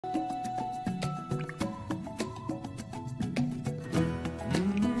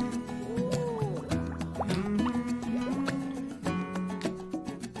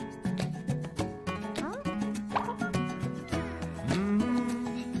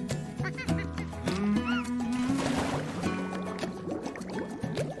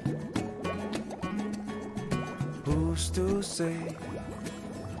Used to say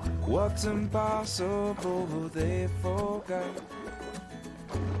what's impossible they forgot.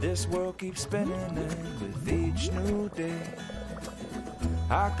 This world keeps spinning and with each new day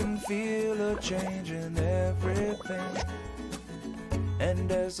I can feel a change in everything.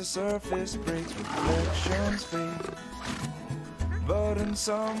 And as the surface breaks, reflections fade, but in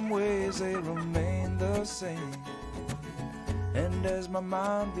some ways they remain the same. And as my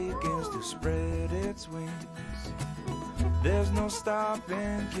mind begins to spread its wings, there's no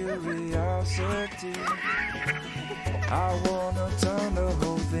stopping curiosity. I wanna turn the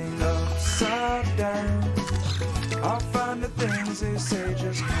whole thing upside down. I'll find the things they say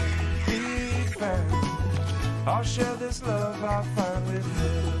just can't be found. I'll share this love I find with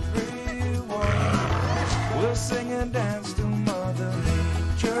everyone. We'll sing and dance to Mother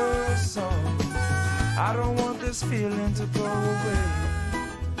Nature's song. I don't want this feeling to go away.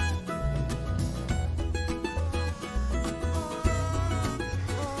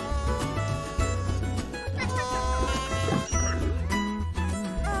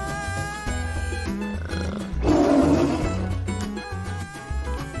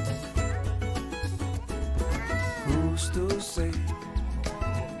 Who's to say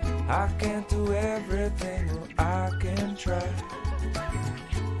I can't do everything, or I can try?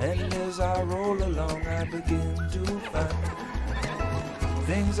 And as I roll along, I begin to find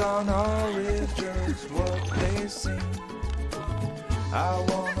things aren't always just what they seem. I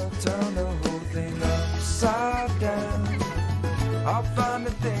wanna turn the whole thing upside down. I'll find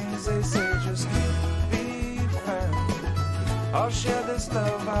the things they say just can't be found. I'll share this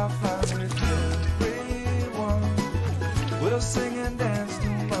love I find with everyone. We'll sing and dance to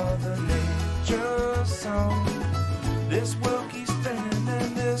Mother Nature's song. This world keeps spinning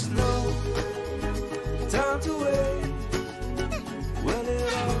and there's no time to wait. Will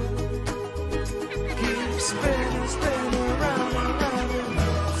it all keep spinning, spinning round and round and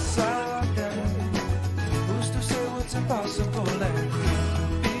upside down? Who's to say what's impossible and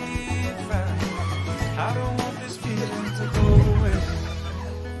can't be found? I don't want this feeling to go away.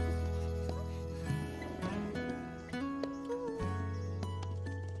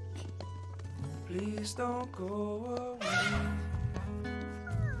 Please don't go away.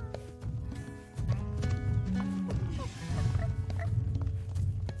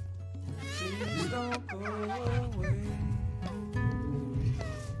 Please don't go away.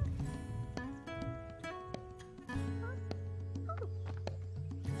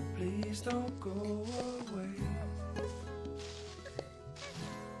 Please don't go away.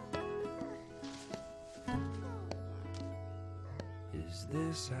 Is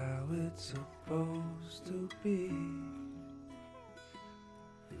this how it's supposed to be?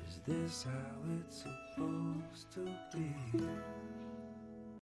 Is this how it's supposed to be?